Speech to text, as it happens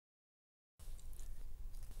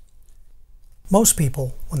Most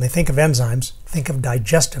people, when they think of enzymes, think of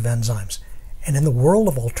digestive enzymes. And in the world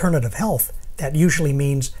of alternative health, that usually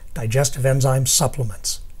means digestive enzyme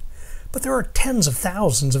supplements. But there are tens of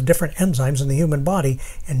thousands of different enzymes in the human body,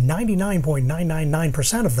 and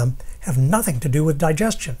 99.999% of them have nothing to do with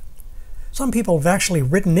digestion. Some people have actually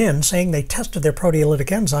written in saying they tested their proteolytic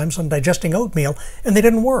enzymes on digesting oatmeal and they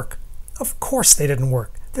didn't work. Of course they didn't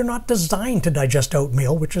work. They're not designed to digest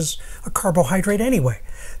oatmeal, which is a carbohydrate anyway.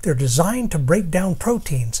 They're designed to break down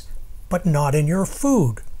proteins, but not in your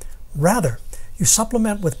food. Rather, you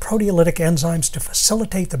supplement with proteolytic enzymes to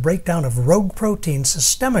facilitate the breakdown of rogue proteins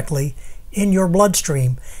systemically in your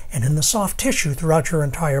bloodstream and in the soft tissue throughout your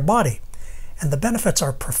entire body. And the benefits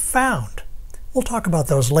are profound. We'll talk about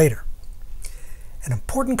those later. An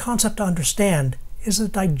important concept to understand is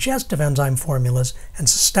that digestive enzyme formulas and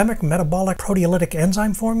systemic metabolic proteolytic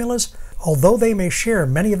enzyme formulas, although they may share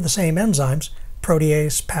many of the same enzymes,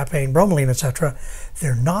 protease, papain, bromelain, etc.,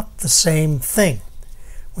 they're not the same thing.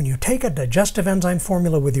 When you take a digestive enzyme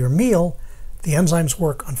formula with your meal, the enzymes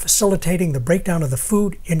work on facilitating the breakdown of the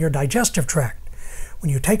food in your digestive tract.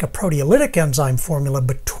 When you take a proteolytic enzyme formula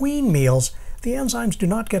between meals, the enzymes do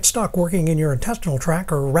not get stuck working in your intestinal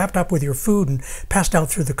tract or wrapped up with your food and passed out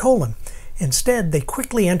through the colon. Instead, they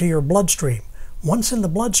quickly enter your bloodstream. Once in the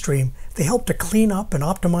bloodstream, they help to clean up and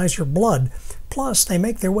optimize your blood. Plus, they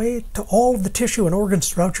make their way to all of the tissue and organs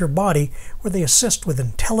throughout your body, where they assist with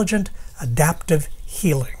intelligent, adaptive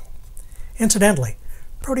healing. Incidentally,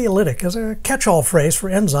 proteolytic is a catch-all phrase for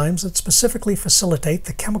enzymes that specifically facilitate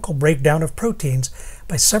the chemical breakdown of proteins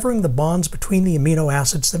by severing the bonds between the amino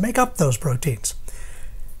acids that make up those proteins.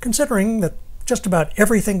 Considering that just about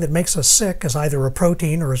everything that makes us sick is either a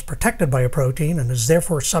protein or is protected by a protein and is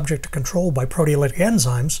therefore subject to control by proteolytic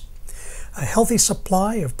enzymes, a healthy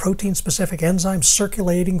supply of protein-specific enzymes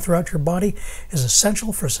circulating throughout your body is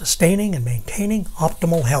essential for sustaining and maintaining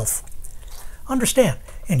optimal health. Understand,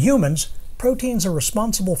 in humans, proteins are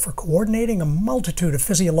responsible for coordinating a multitude of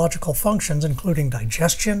physiological functions, including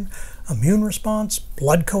digestion, immune response,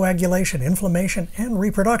 blood coagulation, inflammation, and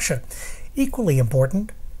reproduction. Equally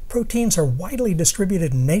important, proteins are widely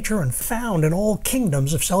distributed in nature and found in all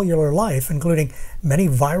kingdoms of cellular life, including many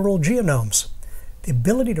viral genomes. The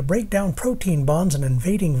ability to break down protein bonds and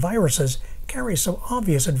invading viruses carries some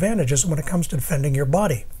obvious advantages when it comes to defending your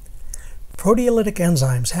body. Proteolytic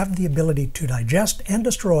enzymes have the ability to digest and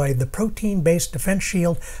destroy the protein-based defense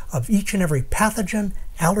shield of each and every pathogen,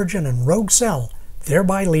 allergen, and rogue cell,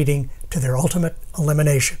 thereby leading to their ultimate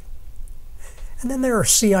elimination. And then there are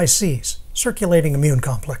CICs, circulating immune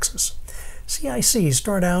complexes. CICs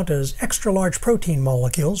start out as extra-large protein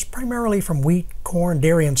molecules, primarily from wheat, corn,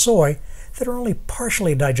 dairy, and soy, that are only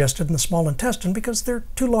partially digested in the small intestine because they're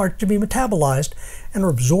too large to be metabolized and are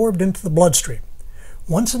absorbed into the bloodstream.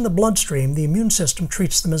 Once in the bloodstream, the immune system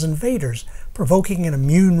treats them as invaders, provoking an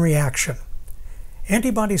immune reaction.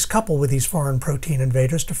 Antibodies couple with these foreign protein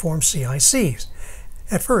invaders to form CICs.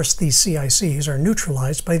 At first, these CICs are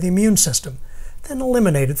neutralized by the immune system, then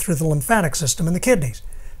eliminated through the lymphatic system in the kidneys.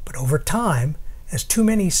 But over time, as too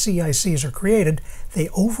many CICs are created, they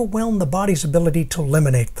overwhelm the body's ability to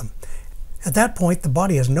eliminate them. At that point, the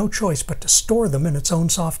body has no choice but to store them in its own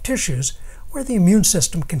soft tissues, where the immune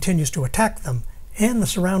system continues to attack them and the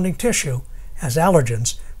surrounding tissue as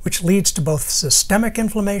allergens, which leads to both systemic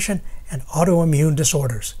inflammation and autoimmune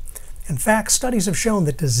disorders. In fact, studies have shown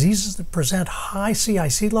that diseases that present high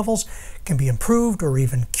CIC levels can be improved or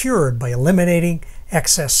even cured by eliminating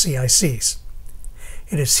excess CICs.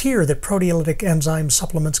 It is here that proteolytic enzyme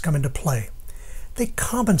supplements come into play. They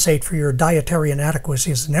compensate for your dietary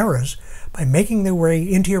inadequacies and errors by making their way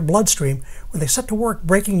into your bloodstream, where they set to work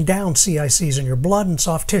breaking down CICs in your blood and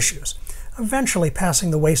soft tissues, eventually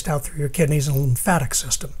passing the waste out through your kidneys and lymphatic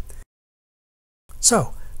system.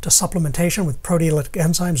 So, does supplementation with proteolytic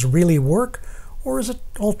enzymes really work, or is it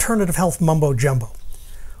alternative health mumbo-jumbo?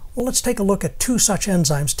 Well, let's take a look at two such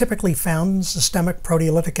enzymes typically found in systemic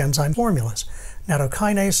proteolytic enzyme formulas,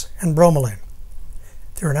 nattokinase and bromelain.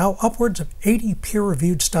 There are now upwards of 80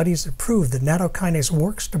 peer-reviewed studies that prove that nattokinase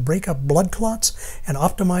works to break up blood clots and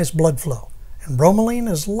optimize blood flow. And bromelain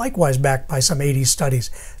is likewise backed by some 80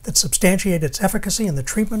 studies that substantiate its efficacy in the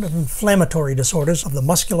treatment of inflammatory disorders of the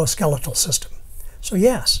musculoskeletal system. So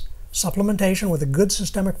yes, supplementation with a good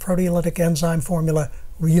systemic proteolytic enzyme formula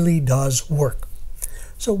really does work.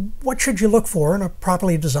 So what should you look for in a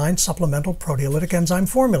properly designed supplemental proteolytic enzyme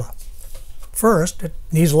formula? First, it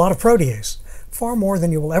needs a lot of protease, far more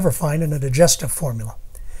than you will ever find in a digestive formula.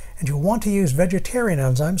 And you'll want to use vegetarian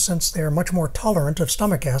enzymes since they are much more tolerant of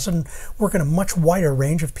stomach acid and work in a much wider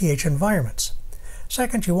range of pH environments.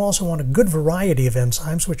 Second, you also want a good variety of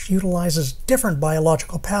enzymes which utilizes different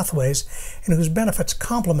biological pathways and whose benefits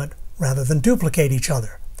complement rather than duplicate each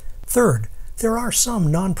other. Third, there are some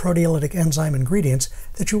non-proteolytic enzyme ingredients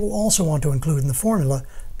that you will also want to include in the formula,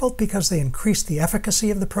 both because they increase the efficacy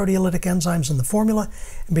of the proteolytic enzymes in the formula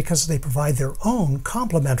and because they provide their own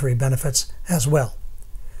complementary benefits as well.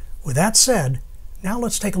 With that said, now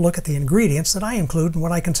let's take a look at the ingredients that I include in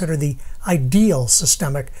what I consider the ideal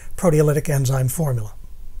systemic proteolytic enzyme formula.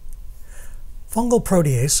 Fungal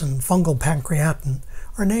protease and fungal pancreatin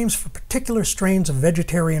are names for particular strains of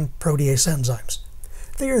vegetarian protease enzymes.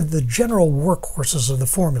 They are the general workhorses of the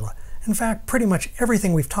formula. In fact, pretty much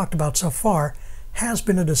everything we've talked about so far has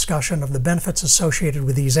been a discussion of the benefits associated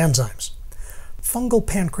with these enzymes. Fungal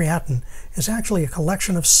pancreatin is actually a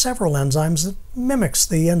collection of several enzymes that mimics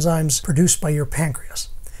the enzymes produced by your pancreas.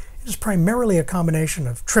 It is primarily a combination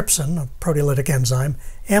of trypsin, a proteolytic enzyme,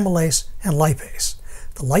 amylase, and lipase.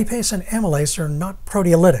 The lipase and amylase are not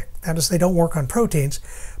proteolytic, that is, they don't work on proteins,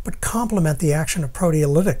 but complement the action of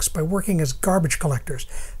proteolytics by working as garbage collectors,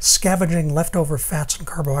 scavenging leftover fats and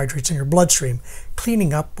carbohydrates in your bloodstream,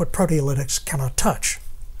 cleaning up what proteolytics cannot touch.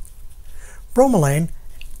 Bromelain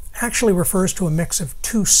actually refers to a mix of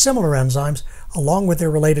two similar enzymes along with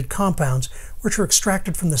their related compounds, which are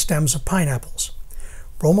extracted from the stems of pineapples.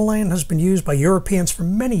 Bromelain has been used by Europeans for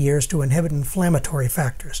many years to inhibit inflammatory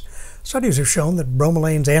factors. Studies have shown that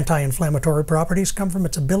bromelain's anti-inflammatory properties come from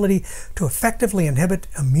its ability to effectively inhibit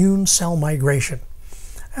immune cell migration.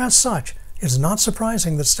 As such, it is not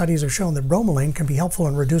surprising that studies have shown that bromelain can be helpful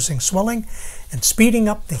in reducing swelling and speeding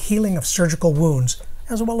up the healing of surgical wounds,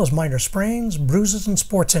 as well as minor sprains, bruises, and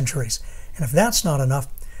sports injuries. And if that's not enough,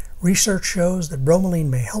 research shows that bromelain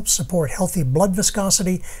may help support healthy blood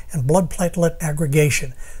viscosity and blood platelet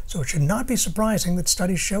aggregation, so it should not be surprising that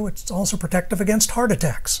studies show it's also protective against heart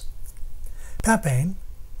attacks. Papain,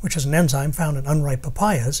 which is an enzyme found in unripe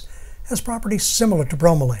papayas, has properties similar to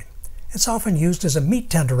bromelain. It's often used as a meat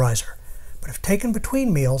tenderizer, but if taken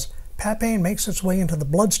between meals, papain makes its way into the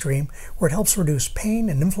bloodstream where it helps reduce pain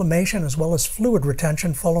and inflammation as well as fluid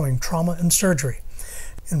retention following trauma and surgery.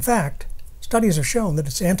 In fact, studies have shown that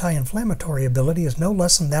its anti-inflammatory ability is no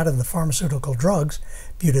less than that of the pharmaceutical drugs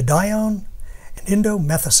butadiene and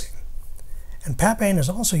indomethacin. And papain is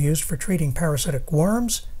also used for treating parasitic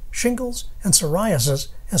worms, shingles, and psoriasis,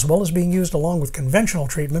 as well as being used along with conventional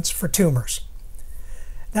treatments for tumors.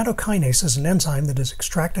 Nattokinase is an enzyme that is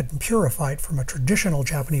extracted and purified from a traditional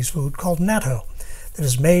Japanese food called natto that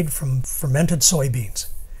is made from fermented soybeans.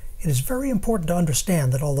 It is very important to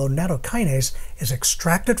understand that although nattokinase is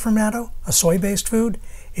extracted from natto, a soy-based food,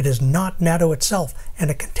 it is not natto itself, and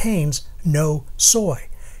it contains no soy.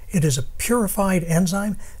 It is a purified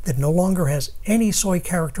enzyme that no longer has any soy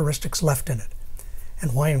characteristics left in it.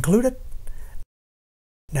 And why include it?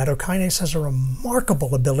 Nattokinase has a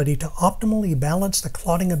remarkable ability to optimally balance the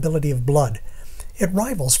clotting ability of blood. It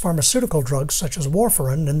rivals pharmaceutical drugs such as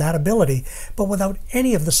warfarin in that ability, but without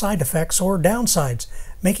any of the side effects or downsides,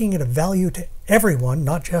 making it of value to everyone,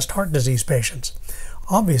 not just heart disease patients.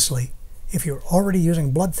 Obviously, if you're already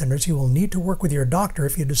using blood thinners, you will need to work with your doctor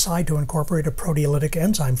if you decide to incorporate a proteolytic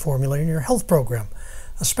enzyme formula in your health program,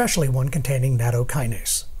 especially one containing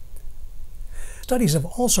nattokinase. Studies have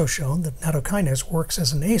also shown that nattokinase works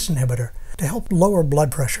as an ACE inhibitor to help lower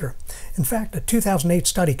blood pressure. In fact, a 2008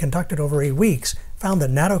 study conducted over 8 weeks found that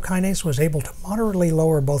nattokinase was able to moderately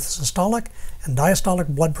lower both systolic and diastolic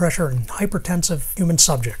blood pressure in hypertensive human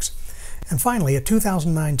subjects. And finally, a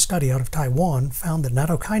 2009 study out of Taiwan found that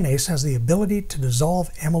nattokinase has the ability to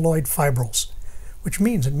dissolve amyloid fibrils, which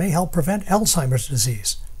means it may help prevent Alzheimer's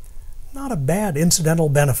disease. Not a bad incidental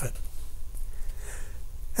benefit.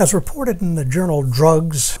 As reported in the journal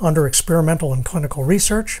Drugs Under Experimental and Clinical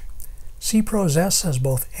Research, C-Pros S has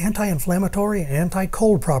both anti-inflammatory and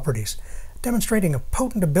anti-cold properties, demonstrating a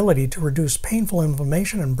potent ability to reduce painful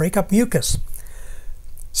inflammation and break up mucus.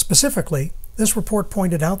 Specifically, this report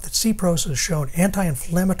pointed out that C-Pros has shown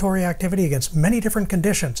anti-inflammatory activity against many different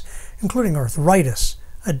conditions, including arthritis,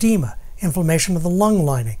 edema, inflammation of the lung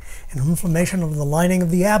lining, and inflammation of the lining of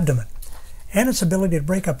the abdomen. And its ability to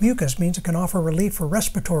break up mucus means it can offer relief for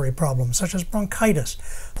respiratory problems such as bronchitis,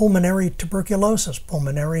 pulmonary tuberculosis,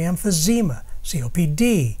 pulmonary emphysema,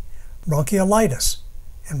 COPD, bronchiolitis,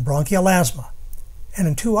 and bronchial asthma. And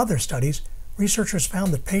in 2 other studies, researchers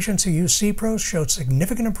found that patients who used C-Pros showed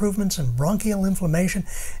significant improvements in bronchial inflammation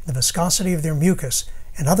and the viscosity of their mucus.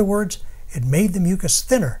 In other words, it made the mucus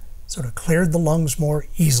thinner, so it cleared the lungs more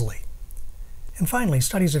easily. And finally,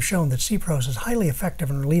 studies have shown that C-Pros is highly effective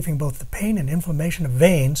in relieving both the pain and inflammation of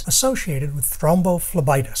veins associated with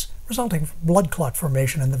thrombophlebitis, resulting from blood clot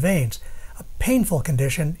formation in the veins, a painful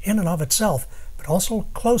condition in and of itself, but also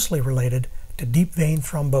closely related to deep vein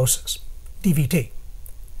thrombosis, DVT.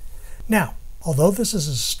 Now, although this is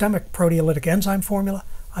a systemic proteolytic enzyme formula,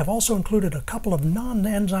 I've also included a couple of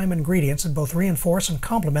non-enzyme ingredients that both reinforce and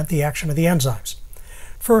complement the action of the enzymes.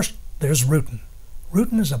 First, there's rutin.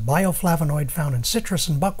 Rutin is a bioflavonoid found in citrus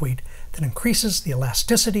and buckwheat that increases the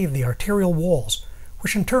elasticity of the arterial walls,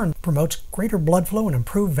 which in turn promotes greater blood flow and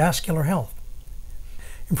improved vascular health.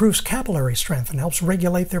 Improves capillary strength and helps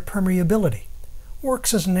regulate their permeability.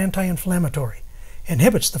 Works as an anti-inflammatory.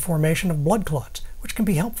 Inhibits the formation of blood clots, which can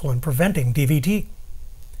be helpful in preventing DVT.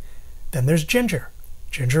 Then there's ginger.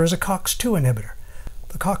 Ginger is a COX-2 inhibitor.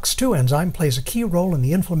 The COX-2 enzyme plays a key role in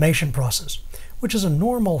the inflammation process, which is a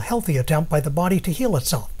normal, healthy attempt by the body to heal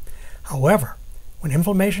itself. However, when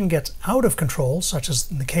inflammation gets out of control, such as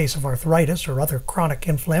in the case of arthritis or other chronic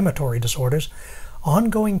inflammatory disorders,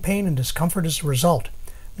 ongoing pain and discomfort is the result.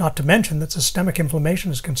 Not to mention that systemic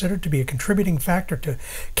inflammation is considered to be a contributing factor to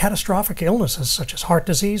catastrophic illnesses such as heart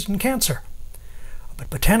disease and cancer. But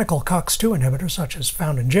botanical COX-2 inhibitors, such as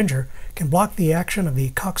found in ginger, can block the action of the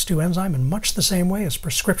COX-2 enzyme in much the same way as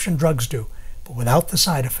prescription drugs do, but without the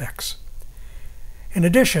side effects. In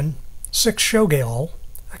addition, 6-shogaol,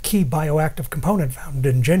 a key bioactive component found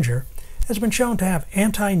in ginger, has been shown to have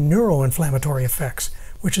anti-neuroinflammatory effects,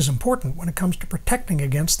 which is important when it comes to protecting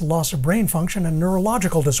against the loss of brain function and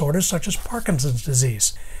neurological disorders such as Parkinson's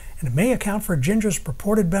disease, and it may account for ginger's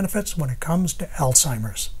purported benefits when it comes to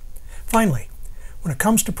Alzheimer's. Finally, when it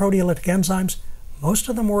comes to proteolytic enzymes, most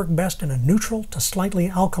of them work best in a neutral to slightly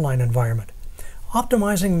alkaline environment.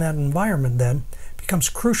 Optimizing that environment, then, becomes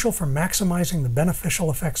crucial for maximizing the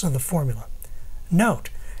beneficial effects of the formula.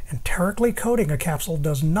 Note, enterically coating a capsule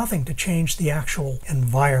does nothing to change the actual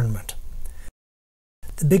environment.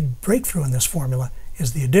 The big breakthrough in this formula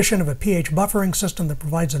is the addition of a pH buffering system that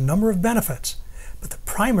provides a number of benefits, but the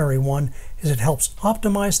primary one is it helps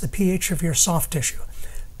optimize the pH of your soft tissue.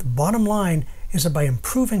 The bottom line is that by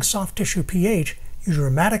improving soft tissue pH, you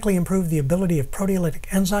dramatically improve the ability of proteolytic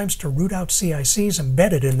enzymes to root out CICs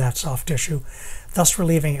embedded in that soft tissue, thus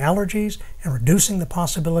relieving allergies and reducing the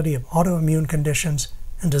possibility of autoimmune conditions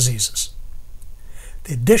and diseases.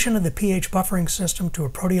 The addition of the pH buffering system to a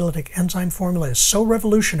proteolytic enzyme formula is so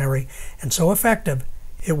revolutionary and so effective,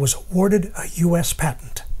 it was awarded a U.S.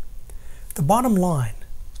 patent. The bottom line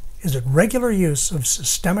is that regular use of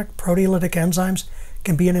systemic proteolytic enzymes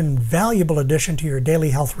can be an invaluable addition to your daily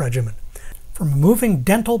health regimen. From removing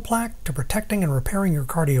dental plaque to protecting and repairing your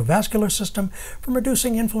cardiovascular system, from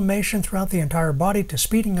reducing inflammation throughout the entire body to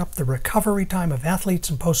speeding up the recovery time of athletes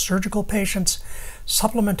and post-surgical patients,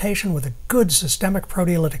 supplementation with a good systemic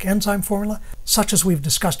proteolytic enzyme formula, such as we've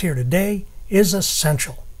discussed here today, is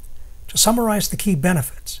essential. To summarize the key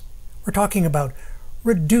benefits, we're talking about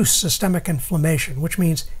reduced systemic inflammation, which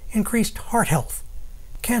means increased heart health,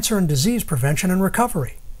 cancer and disease prevention and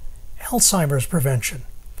recovery, Alzheimer's prevention,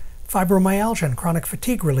 fibromyalgia and chronic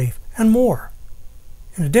fatigue relief, and more.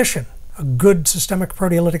 In addition, a good systemic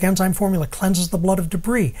proteolytic enzyme formula cleanses the blood of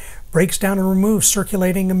debris, breaks down and removes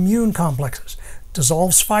circulating immune complexes,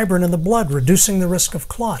 dissolves fibrin in the blood, reducing the risk of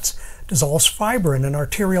clots, dissolves fibrin in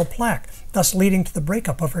arterial plaque, thus leading to the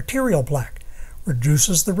breakup of arterial plaque,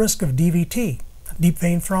 reduces the risk of DVT, deep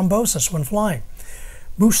vein thrombosis when flying,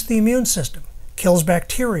 boosts the immune system, kills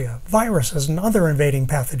bacteria, viruses, and other invading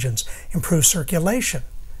pathogens, improves circulation,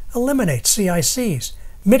 eliminates CICs,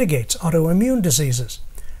 mitigates autoimmune diseases,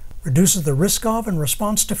 reduces the risk of and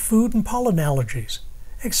response to food and pollen allergies,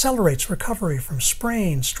 accelerates recovery from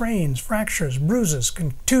sprains, strains, fractures, bruises,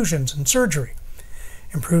 contusions, and surgery,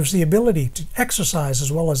 improves the ability to exercise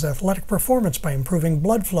as well as athletic performance by improving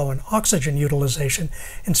blood flow and oxygen utilization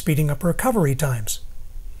and speeding up recovery times,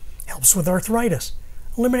 helps with arthritis,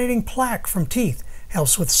 eliminating plaque from teeth,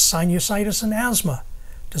 helps with sinusitis and asthma,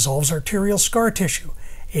 dissolves arterial scar tissue,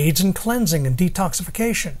 aids in cleansing and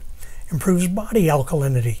detoxification, improves body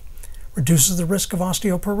alkalinity, reduces the risk of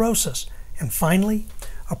osteoporosis, and finally,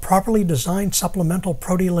 a properly designed supplemental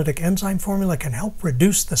proteolytic enzyme formula can help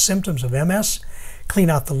reduce the symptoms of MS, clean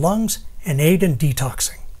out the lungs, and aid in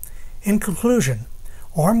detoxing. In conclusion,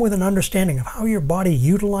 armed with an understanding of how your body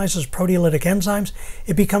utilizes proteolytic enzymes,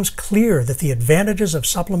 it becomes clear that the advantages of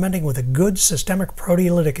supplementing with a good systemic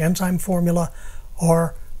proteolytic enzyme formula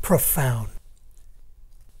are profound.